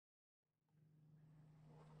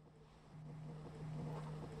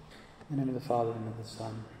In the name of the Father, and of the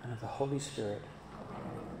Son, and of the Holy Spirit.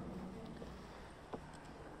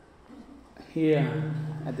 Here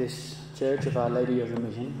at this Church of Our Lady of the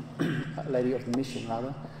Mission,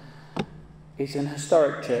 it's an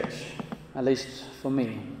historic church, at least for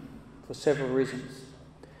me, for several reasons.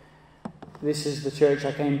 This is the church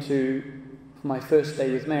I came to for my first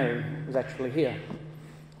day with Mary. It was actually here.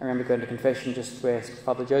 I remember going to confession just where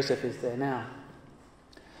Father Joseph is there now.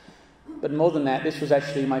 But more than that, this was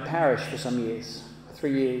actually my parish for some years. For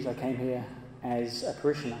 3 years I came here as a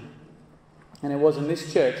parishioner. And it was in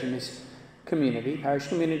this church, in this community, parish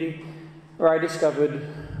community, where I discovered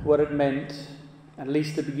what it meant, at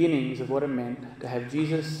least the beginnings of what it meant, to have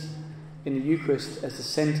Jesus in the Eucharist as the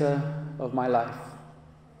centre of my life.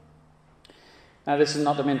 Now, this is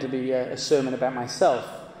not meant to be a sermon about myself,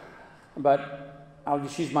 but I'll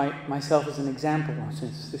just use myself as an example,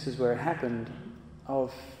 since this is where it happened,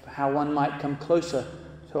 of how one might come closer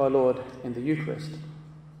to our Lord in the Eucharist.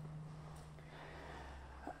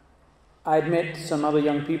 I'd met some other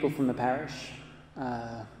young people from the parish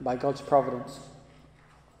by God's providence,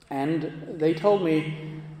 and they told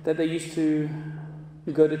me that they used to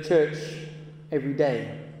go to church every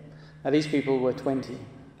day. Now, these people were 20.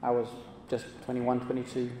 I was just 21,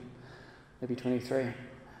 22, maybe 23.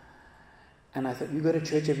 And I thought, you go to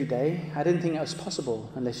church every day? I didn't think that was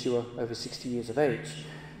possible unless you were over 60 years of age.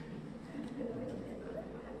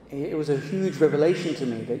 It was a huge revelation to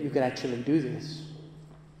me that you could actually do this.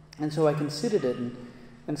 And so I considered it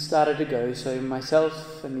and started to go. So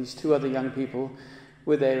myself and these two other young people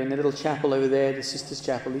were there in the little chapel over there, the Sisters'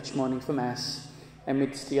 Chapel, each morning for Mass,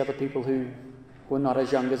 amidst the other people who were not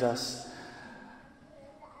as young as us.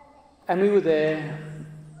 And we were there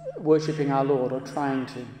worshipping our Lord, or trying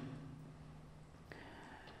to.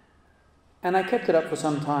 And I kept it up for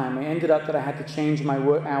some time. It ended up that I had to change my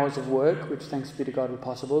hours of work, which thanks be to God were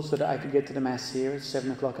possible, so that I could get to the Mass here at 7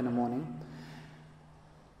 o'clock in the morning.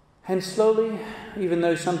 And slowly, even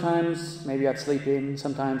though sometimes maybe I'd sleep in,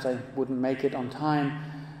 sometimes I wouldn't make it on time,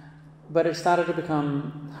 but it started to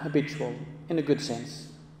become habitual, in a good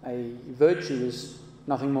sense. A virtue is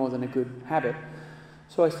nothing more than a good habit.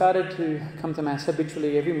 So I started to come to Mass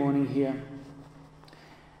habitually every morning here.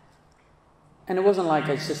 And it wasn't like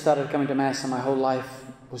I just started coming to Mass and my whole life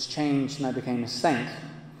was changed and I became a saint.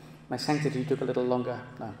 My sanctity took a little longer.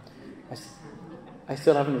 No, I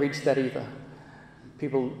still haven't reached that either.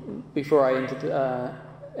 People, before I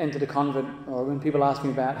entered a convent, or when people ask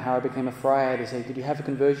me about how I became a friar, they say, did you have a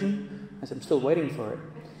conversion? I said, I'm still waiting for it.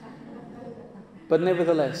 But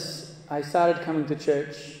nevertheless, I started coming to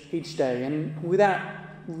church each day, and without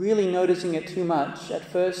really noticing it too much, at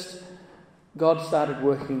first, God started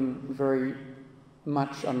working very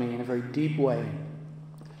much on me in a very deep way.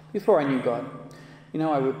 Before I knew God,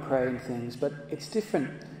 I would pray and things, but it's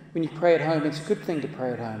different when you pray at home. It's a good thing to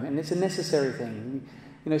pray at home, and it's a necessary thing.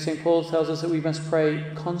 St. Paul tells us that we must pray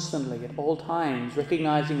constantly at all times,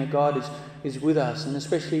 recognizing that God is with us, and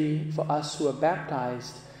especially for us who are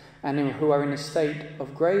baptized and who are in a state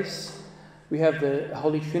of grace, we have the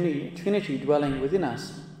Holy Trinity dwelling within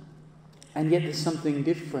us. And yet there's something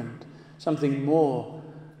different, something more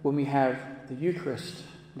when we have the Eucharist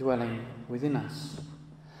dwelling within us.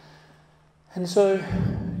 And so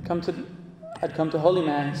I'd come to Holy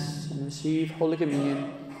Mass and receive Holy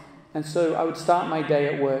Communion, and so I would start my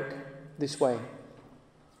day at work this way.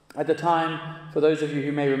 At the time, for those of you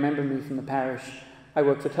who may remember me from the parish, I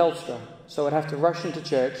worked for Telstra, so I'd have to rush into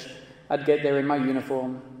church. I'd get there in my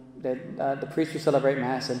uniform. The priest would celebrate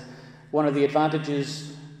Mass, and one of the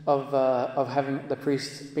advantages of having the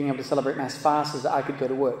priest being able to celebrate Mass fast is that I could go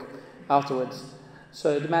to work afterwards.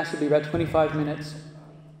 So the Mass would be about 25 minutes,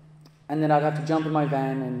 and then I'd have to jump in my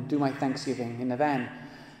van and do my Thanksgiving in the van.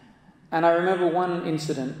 And I remember one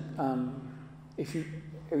incident. If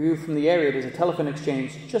you're from the area, there's a telephone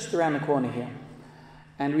exchange just around the corner here.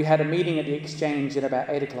 And we had a meeting at the exchange at about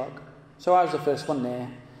 8 o'clock. So I was the first one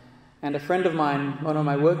there. And a friend of mine, one of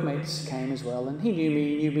my workmates, came as well. And he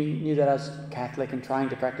knew that I was Catholic and trying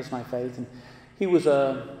to practice my faith. And he was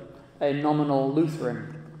a nominal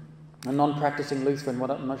Lutheran, a non-practicing Lutheran.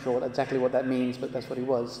 I'm not sure exactly what that means, but that's what he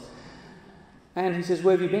was. And he says,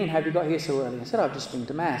 where have you been? How have you got here so early? I said, I've just been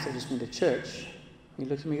to Mass. I've just been to church. He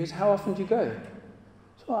looks at me and goes, how often do you go?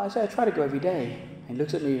 So I say, I try to go every day. And he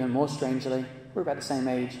looks at me even more strangely. We're about the same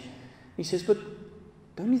age. He says, but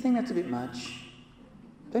don't you think that's a bit much?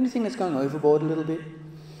 Don't you think that's going overboard a little bit?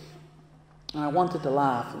 And I wanted to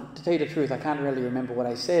laugh. To tell you the truth, I can't really remember what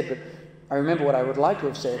I said, but I remember what I would like to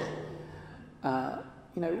have said.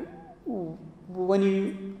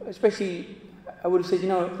 When especially I would have said,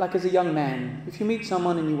 like as a young man, if you meet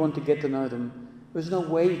someone and you want to get to know them, There's no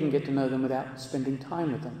way you can get to know them without spending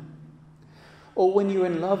time with them. Or when you're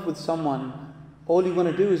in love with someone, all you want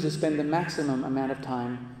to do is to spend the maximum amount of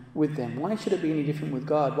time with them. Why should it be any different with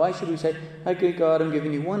God? Why should we say, okay, God, I'm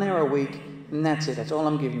giving you 1 hour a week, and that's it. That's all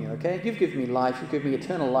I'm giving you, okay? You've given me life. You've given me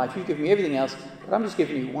eternal life. You've given me everything else, but I'm just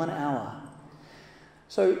giving you 1 hour.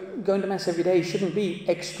 So going to Mass every day shouldn't be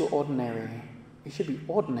extraordinary. It should be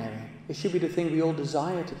ordinary. It should be the thing we all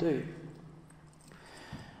desire to do.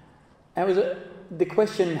 The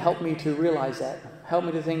question helped me to realize that. Helped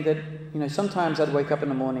me to think that, sometimes I'd wake up in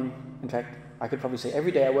the morning. In fact, I could probably say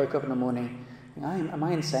every day I woke up in the morning, am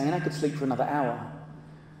I insane? I could sleep for another hour.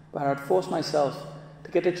 But I'd force myself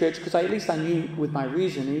to get to church because at least I knew with my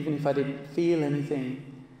reason, even if I didn't feel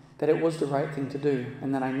anything, that it was the right thing to do,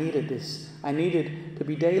 and that I needed this. I needed to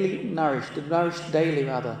be nourished daily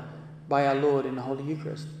by our Lord in the Holy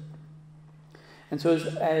Eucharist. And so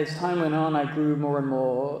as time went on, I grew more and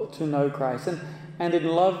more to know Christ and in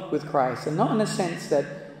love with Christ. And not in a sense that,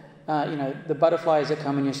 the butterflies that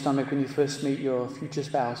come in your stomach when you first meet your future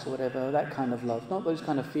spouse or whatever, that kind of love. Not those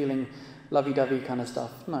kind of feeling lovey-dovey kind of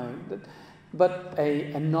stuff, no. But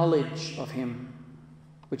a knowledge of Him,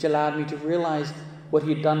 which allowed me to realize what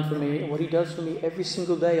He had done for me and what He does for me every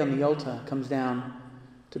single day on the altar comes down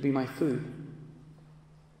to be my food.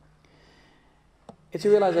 It's a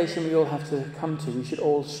realization we all have to come to. We should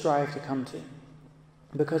all strive to come to.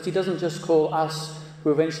 Because He doesn't just call us,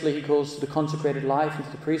 who eventually He calls to the consecrated life and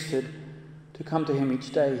to the priesthood, to come to Him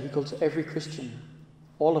each day. He calls every Christian,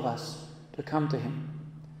 all of us, to come to Him.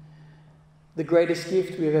 The greatest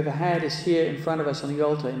gift we have ever had is here in front of us on the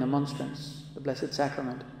altar in the monstrance, the Blessed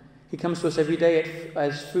Sacrament. He comes to us every day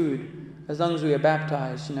as food. As long as we are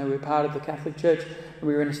baptized, we're part of the Catholic Church and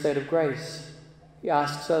we're in a state of grace. He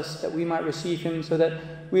asks us that we might receive Him so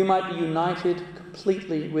that we might be united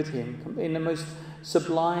completely with Him in the most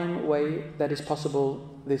sublime way that is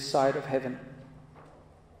possible this side of heaven.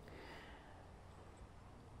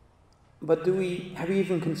 But have we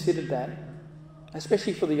even considered that?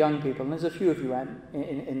 Especially for the young people, and there's a few of you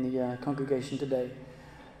in the congregation today.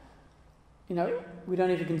 We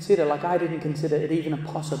don't even consider, like I didn't consider it even a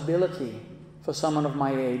possibility for someone of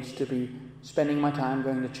my age to be spending my time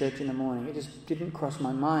going to church in the morning. It just didn't cross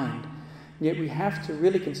my mind. Yet we have to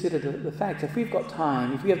really consider the fact, if we've got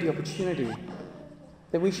time, if we have the opportunity,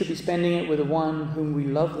 then we should be spending it with the one whom we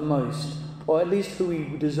love the most, or at least who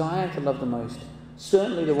we desire to love the most,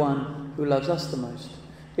 certainly the one who loves us the most.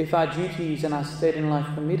 If our duties and our state in life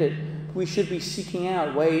permit it, we should be seeking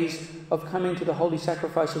out ways of coming to the holy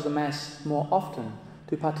sacrifice of the Mass more often,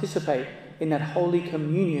 to participate in that holy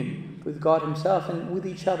communion with God Himself and with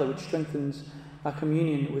each other, which strengthens our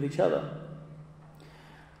communion with each other.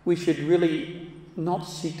 We should really not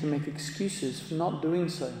seek to make excuses for not doing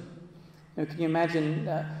so. Can you imagine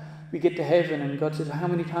we get to heaven and God says, how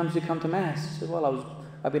many times did you come to Mass? I said, well,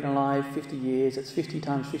 I've been alive 50 years, that's 50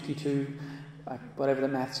 times 52, whatever the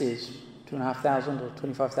maths is, 2,500 or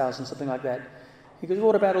 25,000, something like that. He goes,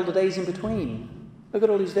 what about all the days in between? Look at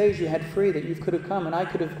all these days you had free that you could have come and I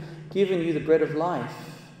could have given you the bread of life,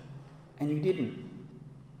 and you didn't.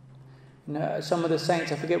 Some of the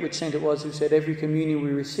saints, I forget which saint it was, who said every communion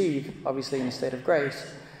we receive, obviously in a state of grace,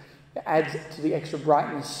 adds to the extra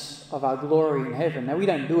brightness of our glory in heaven. Now, we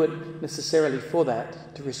don't do it necessarily for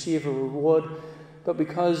that, to receive a reward, but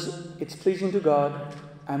because it's pleasing to God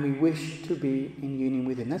and we wish to be in union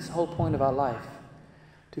with Him. That's the whole point of our life.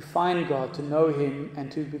 To find God, to know Him, and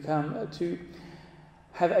to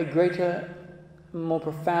have a greater, more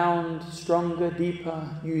profound, stronger, deeper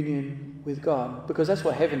union with God. Because that's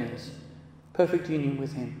what heaven is. Perfect union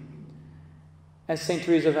with Him. As St.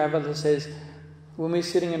 Teresa of Avila says, when we're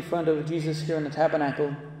sitting in front of Jesus here in the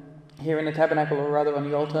tabernacle, or rather on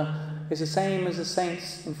the altar, it's the same as the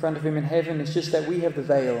saints in front of Him in heaven. It's just that we have the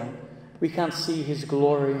veil. We can't see His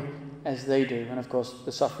glory as they do. And of course,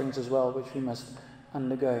 the sufferings as well, which we must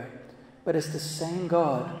undergo. But it's the same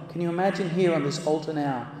God. Can you imagine here on this altar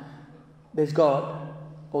now? There's God.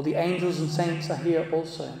 All the angels and saints are here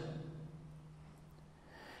also.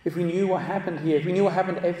 If we knew what happened here, if we knew what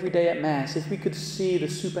happened every day at Mass, if we could see the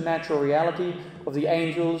supernatural reality of the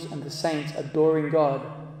angels and the saints adoring God,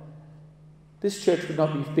 this church would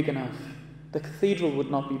not be big enough. The cathedral would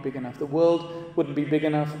not be big enough. The world wouldn't be big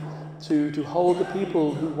enough to hold the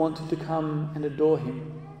people who wanted to come and adore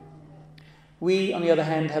Him. We, on the other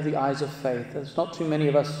hand, have the eyes of faith. There's not too many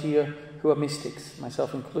of us here who are mystics,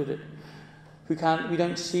 myself included, we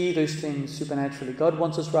don't see those things supernaturally. God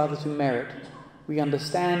wants us rather to merit. We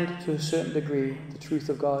understand to a certain degree the truth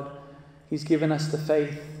of God. He's given us the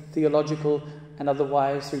faith, theological and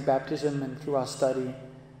otherwise, through baptism and through our study.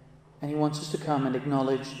 And He wants us to come and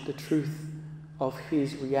acknowledge the truth of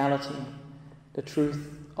his reality, the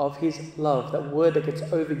truth of his love, that word that gets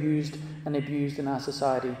overused and abused in our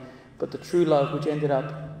society, but the true love which ended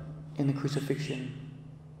up in the crucifixion.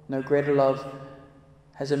 No greater love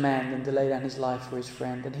has a man than to lay down his life for his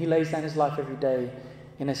friend. And he lays down his life every day,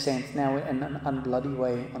 in a sense, now in an unbloody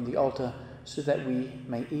way on the altar, so that we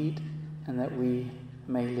may eat and that we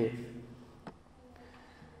may live.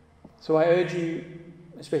 So I urge you,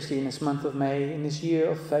 especially in this month of May, in this year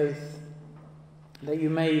of faith, that you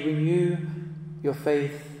may renew your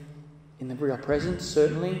faith in the real presence,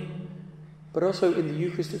 certainly, but also in the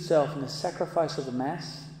Eucharist itself, in the sacrifice of the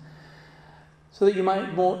Mass, so that you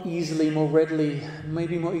might more easily, more readily,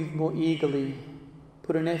 maybe more eagerly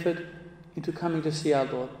put an effort into coming to see our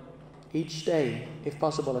Lord each day, if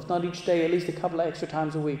possible. If not each day, at least a couple of extra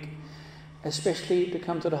times a week, especially to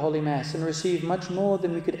come to the Holy Mass and receive much more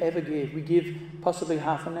than we could ever give. We give possibly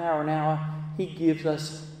half an hour, an hour. He gives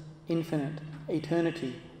us infinite,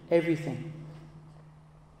 eternity, everything.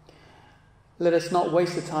 Let us not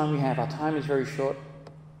waste the time we have. Our time is very short.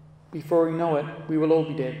 Before we know it, we will all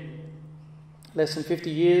be dead. Less than 50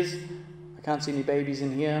 years. I can't see any babies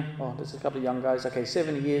in here. Oh, there's a couple of young guys. Okay,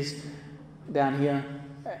 70 years down here.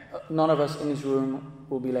 None of us in this room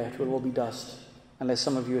will be left. We'll all be dust. Unless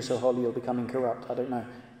some of you are so holy you'll become incorrupt. I don't know.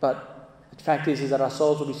 But the fact is that our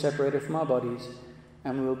souls will be separated from our bodies,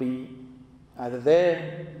 and we will be either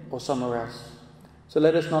there or somewhere else. So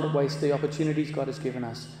let us not waste the opportunities God has given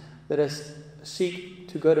us. Let us seek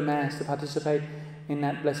to go to Mass, to participate in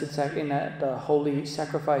that holy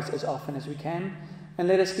sacrifice as often as we can, and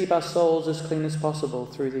let us keep our souls as clean as possible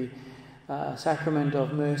through the sacrament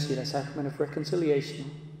of mercy, the sacrament of reconciliation,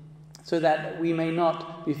 so that we may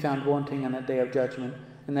not be found wanting on that day of judgment,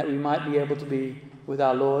 and that we might be able to be with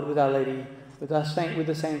our Lord, with Our Lady, with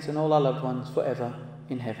the saints and all our loved ones forever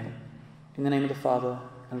in heaven. In the name of the Father,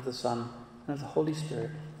 and of the Son, and of the Holy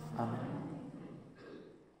Spirit. Amen.